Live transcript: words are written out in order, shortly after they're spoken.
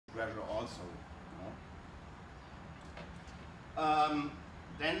pressure also.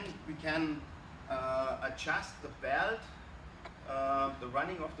 Then we can adjust the belt, the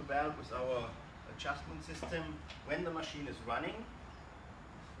running of the belt with our adjustment system when the machine is running.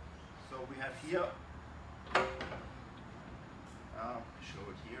 So we have here, show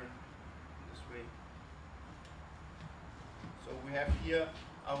it here this way. So we have here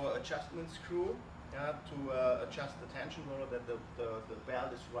our adjustment screw to adjust the tension roller that the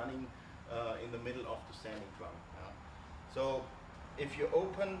belt is running in the middle of the standing drum. So if you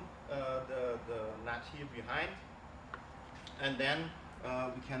open the nut here behind, and then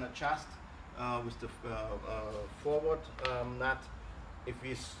we can adjust with the forward nut. If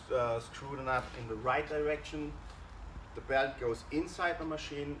we screw the nut in the right direction, the belt goes inside the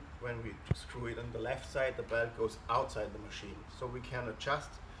machine. When we screw it on the left side, the belt goes outside the machine. So we can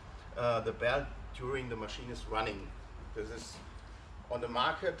adjust the belt during the machine is running. This is on the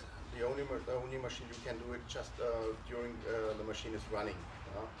market the only machine you can do it just during the machine is running.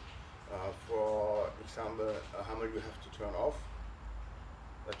 For example, a hammer you have to turn off,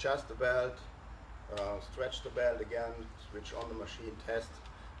 adjust the belt, stretch the belt again, switch on the machine, test,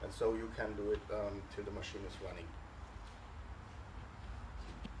 and so you can do it till the machine is running.